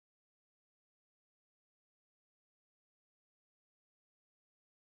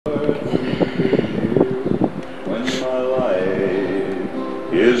When my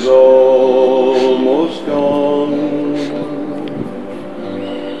life is almost gone,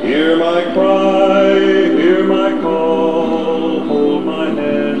 hear my cry, hear my call, hold my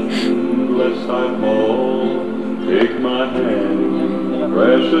hand, lest I fall. Take my hand,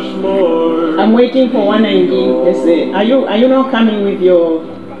 precious Lord. I'm waiting for 190. Are you not coming with your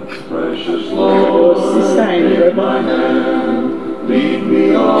precious Lord? Sister and take my hand, lead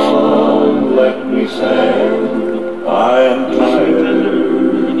me on, let me stand. I am tired,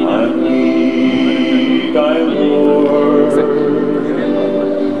 I'm weak, I am worn.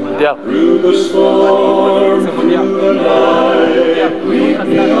 Through the storm, through the night, lead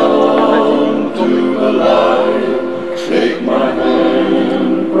me on to the light. Take my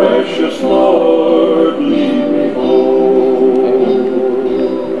hand, precious Lord, lead me home.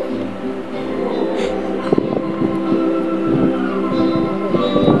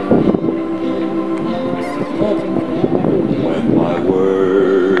 When my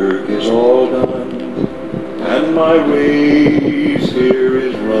work is all done and my race here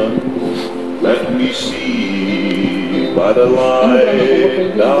is run, let me see by the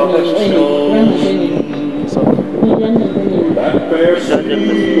light thou hast shone that fair sea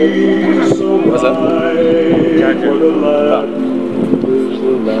so bright, for the land is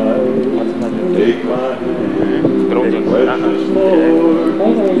the light. Take my hand, precious Lord,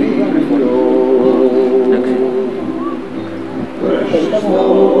 lead me home. Precious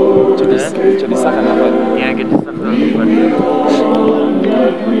Lord, take my hand, lead me on,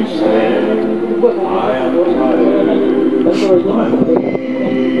 let me stand. I am tired, I'm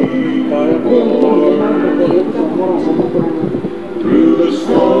weak, I am worn. Through the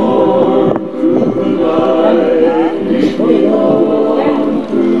storm, through the night, lead me on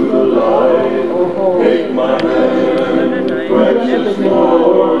through the light. Take my hand, precious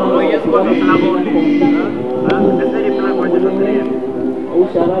Lord, lead me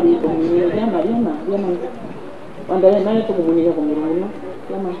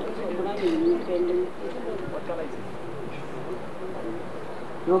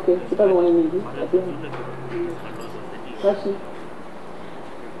Okay, c'est pas loin midi. Merci.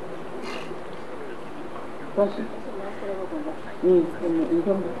 Merci.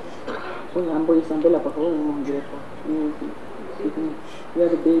 You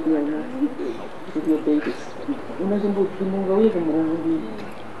have a baby or not? With your babies. Imagine what you move away from home.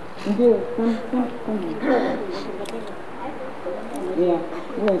 Come. Yeah,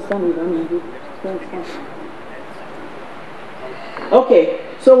 stand with me. Okay,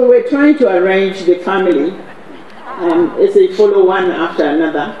 so we were trying to arrange the family. As they follow one after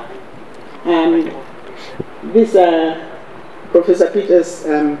another. And these are Professor Peter's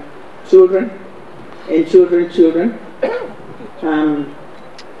children and children.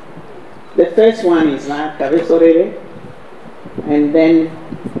 The first one is Katjavivi, and then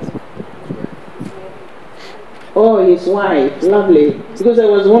his wife, lovely. Because I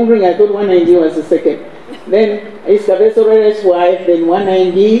was wondering, I thought 190 was the second. Then it's Katjavivi's wife, then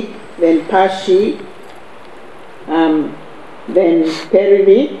 190, then Pashi, then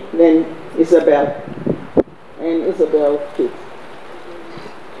Katjavivi, then Isabel, and Isabel kids.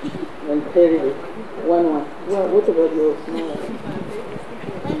 Then Katjavivi, one. Well, what about your small one?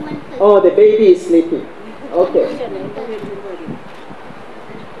 Oh, the baby is sleeping. Okay.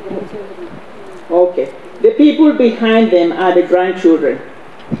 Okay. The people behind them are the grandchildren.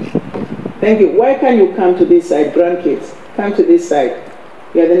 Thank you. Why can't you come to this side, grandkids? Come to this side.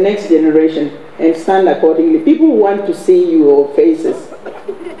 You are the next generation and stand accordingly. People want to see your faces.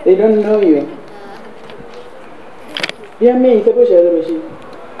 They don't know you.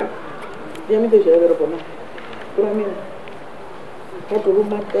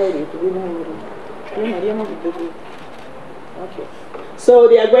 Okay. So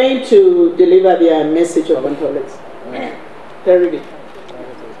they are going to deliver their message of condolence. Terrible.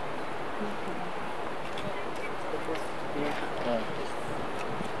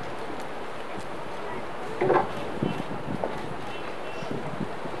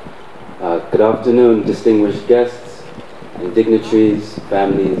 Good afternoon, distinguished guests and dignitaries,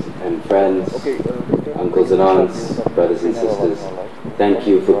 families and friends, uncles and aunts, brothers and sisters. Thank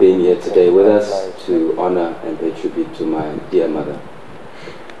you for being here today with us to honor and pay tribute to my dear mother.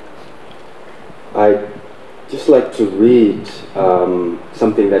 I'd just like to read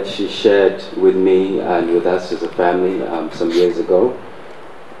something that she shared with me and with us as a family some years ago.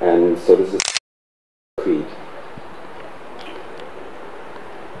 And so this is Creed.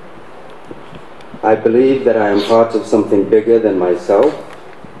 I believe that I am part of something bigger than myself,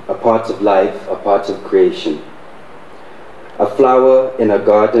 a part of life, a part of creation. A flower in a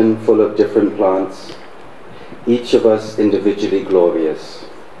garden full of different plants, each of us individually glorious.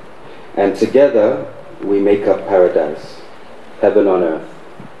 And together we make up paradise, heaven on earth.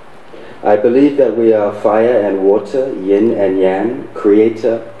 I believe that we are fire and water, yin and yang,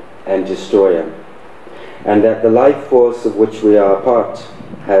 creator and destroyer, and that the life force of which we are a part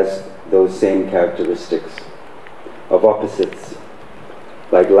has those same characteristics of opposites,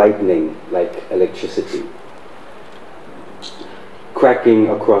 like lightning, like electricity, cracking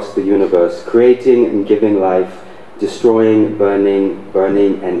across the universe, creating and giving life, destroying,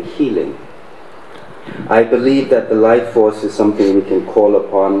 burning and healing. I believe that the life force is something we can call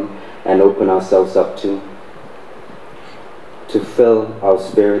upon and open ourselves up to fill our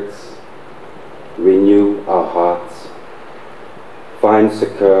spirits, renew our hearts, find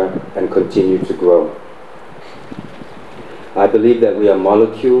succor and continue to grow. I believe that we are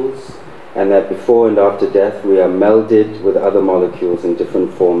molecules and that before and after death we are melded with other molecules in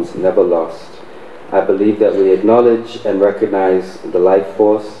different forms, never lost. I believe that we acknowledge and recognize the life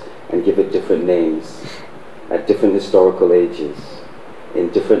force and give it different names at different historical ages, in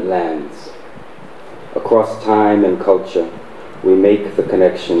different lands. Across time and culture, we make the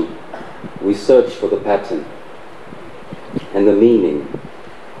connection. We search for the pattern and the meaning,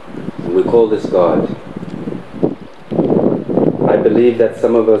 and we call this God. I believe that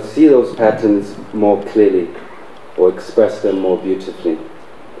some of us see those patterns more clearly or express them more beautifully,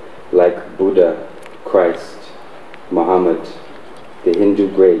 like Buddha, Christ, Muhammad, the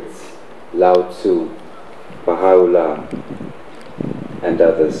Hindu greats, Lao Tzu, Baha'u'llah, and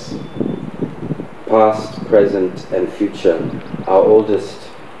others. Past, present, and future, our oldest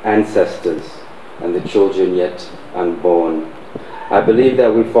ancestors, and the children yet unborn. I believe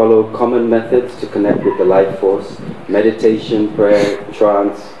that we follow common methods to connect with the life force: meditation, prayer,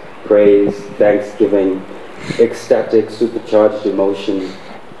 trance, praise, thanksgiving, ecstatic, supercharged emotion.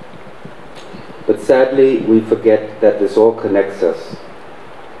 But sadly, we forget that this all connects us,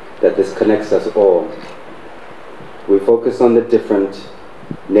 that this connects us all. We focus on the different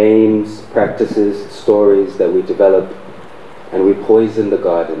names, practices, stories that we develop, and we poison the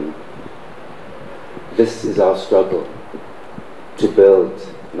garden. This is our struggle, to build,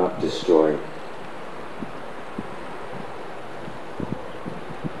 not destroy.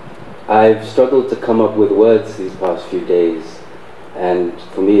 I've struggled to come up with words these past few days, and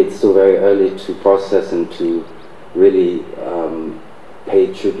for me it's still very early to process and to really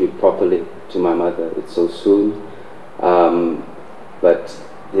pay tribute properly to my mother. It's so soon. But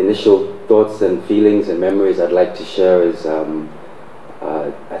the initial thoughts and feelings and memories I'd like to share is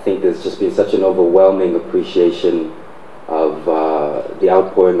I think there's just been such an overwhelming appreciation of the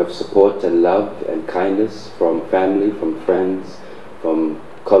outpouring of support and love and kindness from family, from friends, from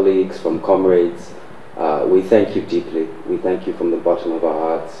colleagues, from comrades. We thank you deeply. We thank you from the bottom of our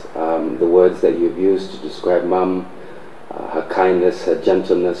hearts. The words that you've used to describe Mum, her kindness, her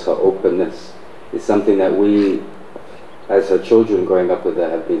gentleness, her openness, is something that we, as her children growing up with her,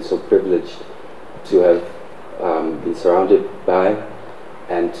 have been so privileged to have been surrounded by,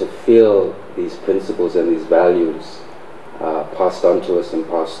 and to feel these principles and these values passed on to us and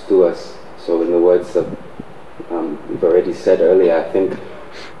passed through us. So in the words that we've already said earlier, I think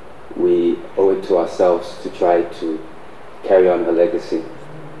we owe it to ourselves to try to carry on her legacy,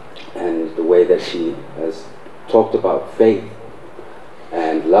 and the way that she has talked about faith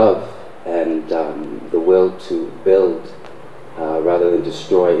and love and the will to build rather than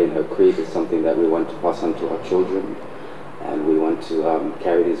destroy in her creed is something that we want to pass on to our children, and we want to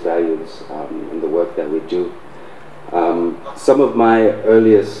carry these values in the work that we do. Some of my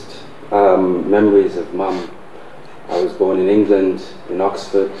earliest memories of Mum: I was born in England, in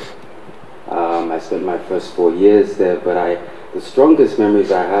Oxford. I spent my first 4 years there, but the strongest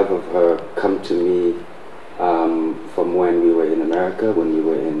memories I have of her come to me from when we were in America, when we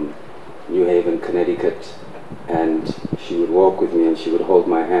were in New Haven, Connecticut, and she would walk with me and she would hold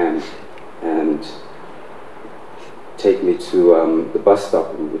my hand and take me to the bus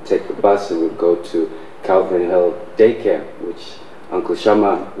stop. We would take the bus and we'd go to Calvin Hill Daycare, which Uncle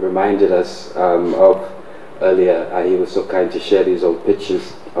Shama reminded us of earlier. He was so kind to share these old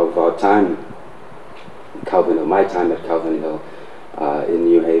pictures of our time, Calvin Hill, my time at Calvin Hill in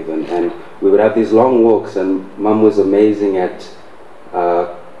New Haven. And we would have these long walks, and Mum was amazing at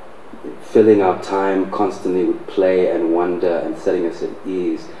filling our time constantly with play and wonder and setting us at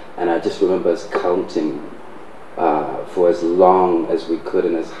ease. And I just remember us counting for as long as we could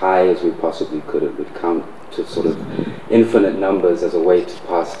and as high as we possibly could. It would count to sort of infinite numbers as a way to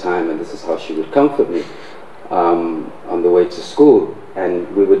pass time, and this is how she would comfort me on the way to school.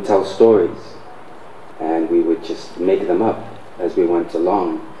 And we would tell stories, and we would just make them up. as we went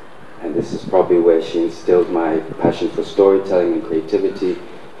along. And this is probably where she instilled my passion for storytelling and creativity.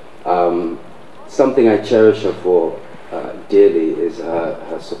 Something I cherish her for dearly is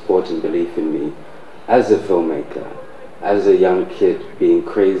her support and belief in me as a filmmaker, as a young kid being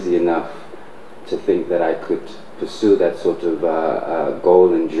crazy enough to think that I could pursue that sort of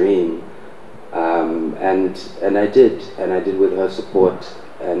goal and dream. And I did with her support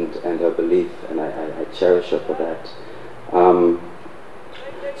and her belief, and I cherish her for that.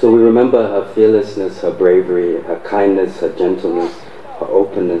 So we remember her fearlessness, her bravery, her kindness, her gentleness, her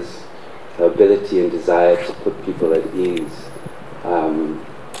openness, her ability and desire to put people at ease,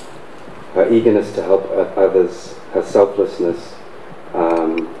 her eagerness to help others, her selflessness,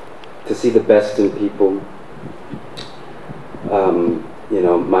 to see the best in people. You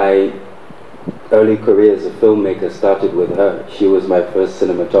know, my early career as a filmmaker started with her. She was my first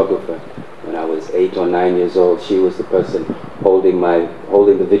cinematographer. When I was 8 or 9 years old, she was the person holding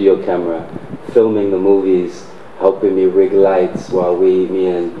the video camera, filming the movies, helping me rig lights while me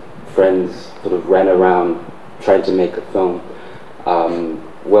and friends sort of ran around trying to make a film.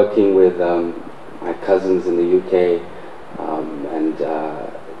 Working with my cousins in the UK, and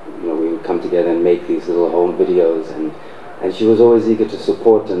you know, we would come together and make these little home videos, and she was always eager to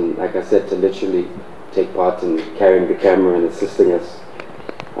support and, like I said, to literally take part in carrying the camera and assisting us.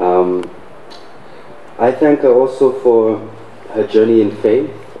 I thank her also for her journey in faith,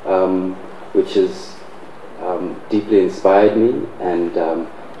 which has deeply inspired me, and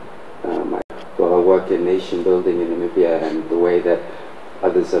for her work in nation building in Namibia and the way that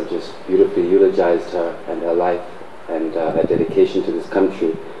others have just beautifully eulogized her and her life and her dedication to this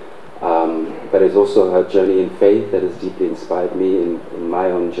country. But it's also her journey in faith that has deeply inspired me in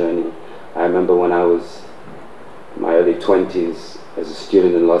my own journey. I remember when I was in my early 20s as a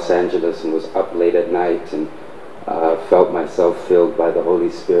student in Los Angeles and was up late at night and felt myself filled by the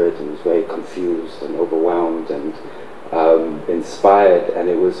Holy Spirit and was very confused and overwhelmed and inspired, and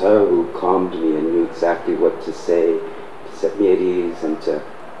it was her who calmed me and knew exactly what to say, to set me at ease and to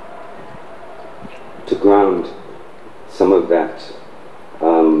ground some of that,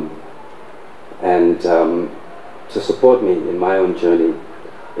 and to support me in my own journey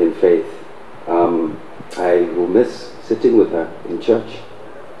in faith. I will miss sitting with her in church.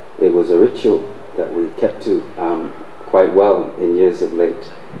 It was a ritual that we kept to quite well in years of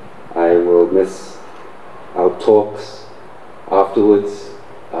late. I will miss our talks afterwards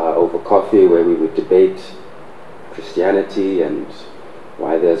over coffee, where we would debate Christianity and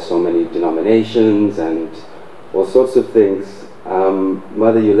why there's so many denominations and all sorts of things.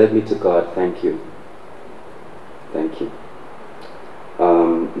 Mother, you led me to God. Thank you. Thank you.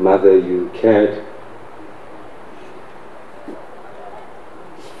 Mother, you cared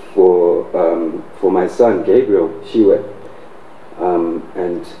for my son, Gabriel Shiwe,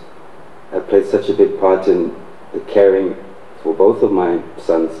 and have played such a big part in the caring for both of my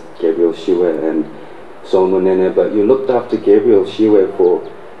sons, Gabriel Shiwe and Somunene. But you looked after Gabriel Shiwe for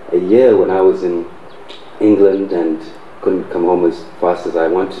a year when I was in England and couldn't come home as fast as I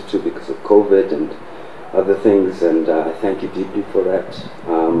wanted to because of COVID and other things, and I thank you deeply for that.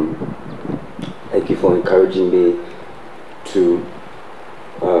 Thank you for encouraging me to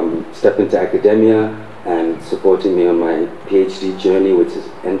step into academia and supporting me on my PhD journey, which is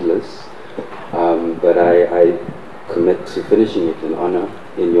endless. But I commit to finishing it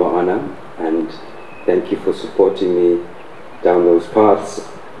in your honor, and thank you for supporting me down those paths.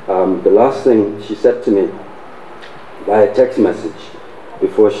 The last thing she said to me via text message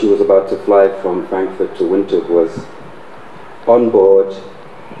before she was about to fly from Frankfurt to Windhoek was, on board,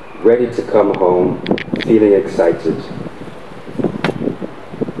 ready to come home, feeling excited.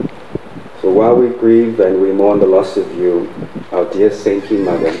 So while we grieve and we mourn the loss of you, our dear saintly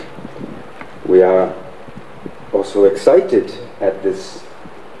mother, we are also excited at this,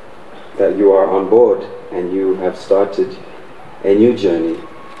 that you are on board and you have started a new journey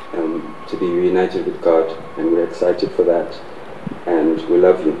to be reunited with God, and we're excited for that, and we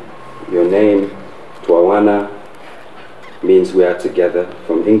love you. Your name, Twawana, means we are together,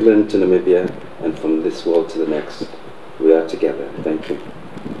 from England to Namibia and from this world to the next. We are together. Thank you.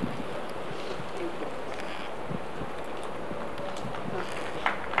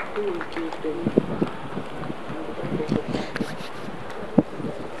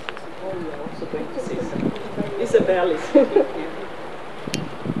 Isabel is speaking.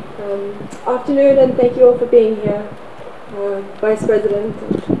 Afternoon, and thank you all for being here. Vice President,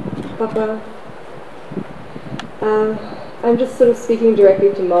 and Papa. I'm just sort of speaking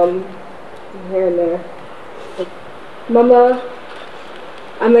directly to Mom, here and there. Like, Mama,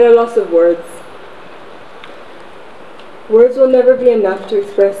 I'm at a loss of words. Words will never be enough to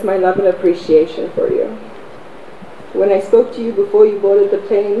express my love and appreciation for you. When I spoke to you before you boarded the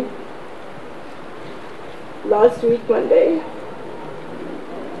plane last week, Monday,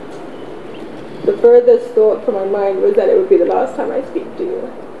 the furthest thought from my mind was that it would be the last time I speak to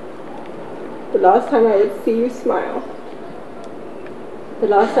you. The last time I would see you smile. The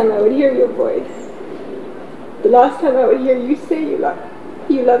last time I would hear your voice. The last time I would hear you say you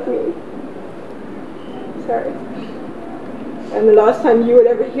love me. Sorry. And the last time you would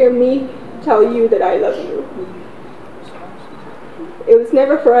ever hear me tell you that I love you. It was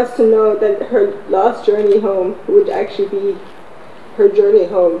never for us to know that her last journey home would actually be her journey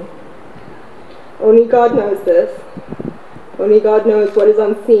home. Only God knows this. Only God knows what is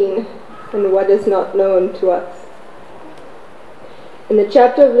unseen and what is not known to us. In the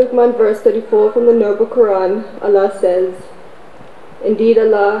chapter of Luke 1, verse 34 from the Noble Quran, Allah says, "Indeed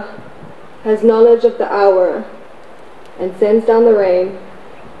Allah has knowledge of the hour and sends down the rain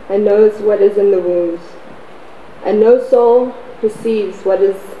and knows what is in the wombs. And no soul perceives what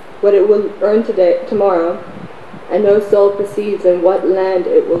it will earn tomorrow, and no soul perceives in what land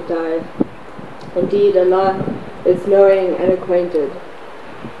it will die. Indeed Allah is knowing and acquainted."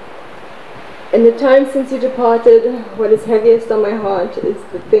 In the time since you departed, what is heaviest on my heart is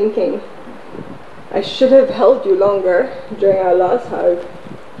the thinking, I should have held you longer during our last hug.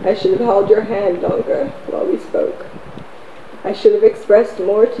 I should have held your hand longer while we spoke. I should have expressed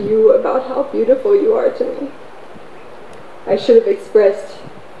more to you about how beautiful you are to me. I should have expressed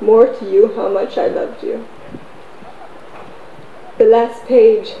more to you how much I loved you. The last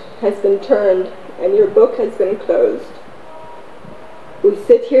page has been turned and your book has been closed. We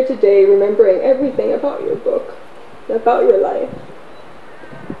sit here today remembering everything about your book, about your life.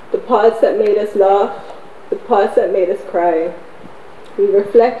 The parts that made us laugh, the parts that made us cry. We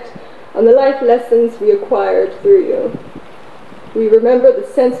reflect on the life lessons we acquired through you. We remember the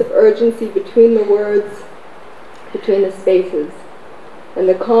sense of urgency between the words, between the spaces, and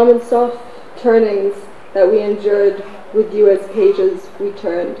the calm and soft turnings that we endured with you as pages we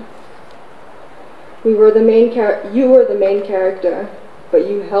turned. You were the main character, but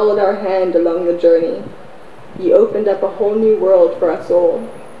you held our hand along the journey. You opened up a whole new world for us all.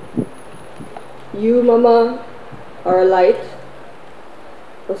 You, Mama, are a light,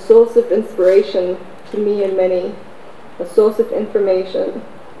 a source of inspiration to me and many, a source of information,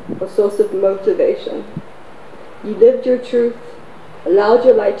 a source of motivation. You lived your truth, allowed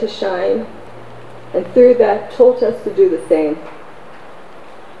your light to shine, and through that taught us to do the same.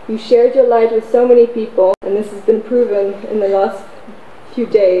 You shared your light with so many people, and this has been proven in the last few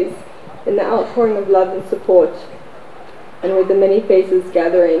days in the outpouring of love and support, and with the many faces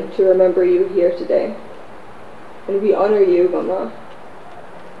gathering to remember you here today. And we honor you, Mama.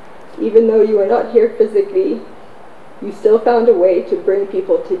 Even though you are not here physically, you still found a way to bring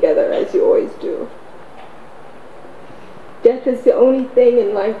people together as you always do. Death is the only thing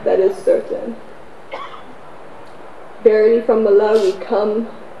in life that is certain. Verily from Allah we come,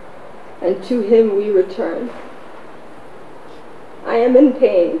 and to Him we return. I am in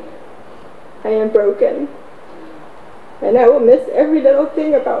pain. I am broken. And I will miss every little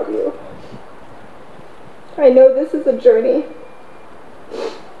thing about you. I know this is a journey.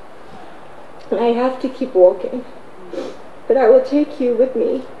 And I have to keep walking. But I will take you with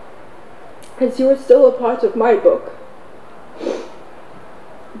me, as you are still a part of my book.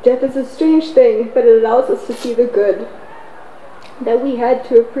 Death is a strange thing, but it allows us to see the good, that we had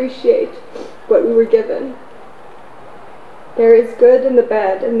to appreciate what we were given. There is good in the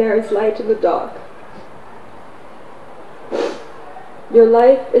bad, and there is light in the dark. Your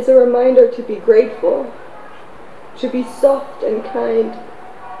life is a reminder to be grateful, to be soft and kind,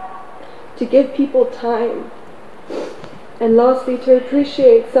 to give people time, and lastly, to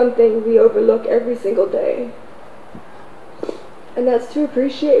appreciate something we overlook every single day. And that's to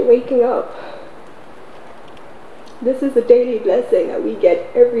appreciate waking up. This is a daily blessing that we get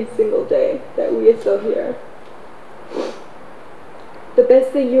every single day that we are still here. The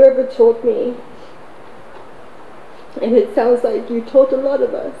best thing you ever taught me, and it sounds like you taught a lot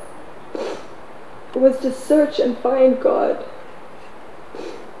of us, was to search and find God.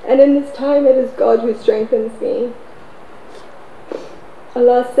 And in this time it is God who strengthens me.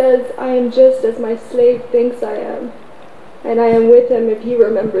 Allah says, I am just as my slave thinks I am, and I am with him if he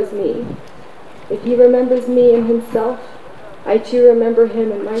remembers me. If he remembers me in himself, I too remember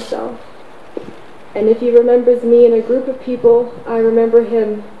him in myself. And if he remembers me in a group of people, I remember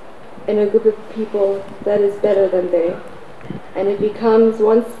him in a group of people that is better than they. And if he comes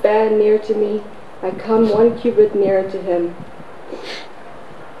one span near to me, I come one cubit nearer to him.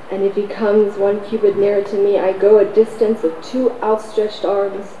 And if he comes 1 cubit nearer to me, I go a distance of 2 outstretched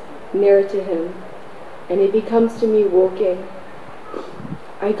arms nearer to him. And if he comes to me walking,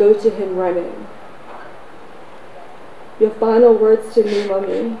 I go to him running. Your final words to me,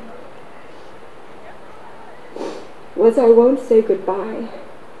 Mommy, was I won't say goodbye.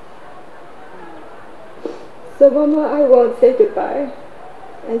 So Mama, I won't say goodbye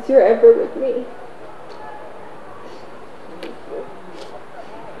as you're ever with me.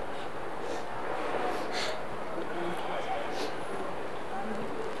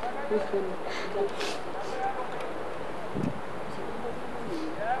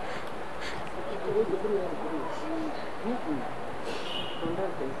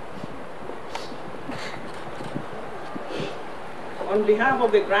 On behalf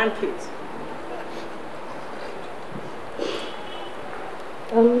of the grandkids.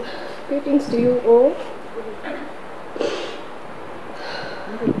 Greetings to you all.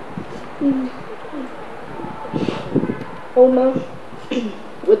 Oma,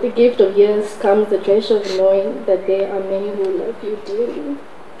 with the gift of years comes the treasure of knowing that there are many who love you dearly.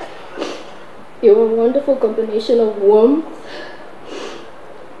 You're a wonderful combination of warmth,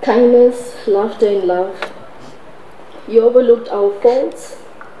 kindness, laughter, and love. You overlooked our faults,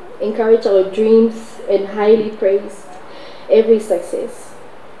 encouraged our dreams, and highly praised every success.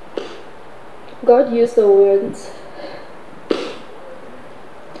 God used the words,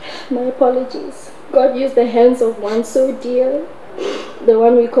 my apologies. God used the hands of one so dear, the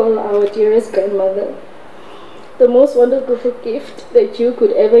one we call our dearest grandmother. The most wonderful gift that you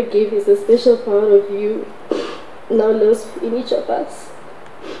could ever give is a special part of you now lives in each of us.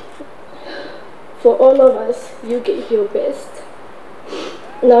 For all of us, you gave your best.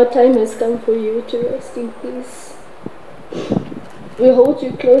 Now time has come for you to rest in peace. We hold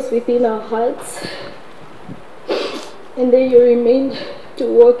you close within our hearts, and then you remain to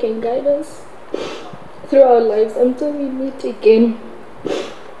walk and guide us through our lives until we meet again.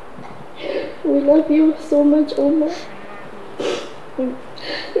 We love you so much, Oma.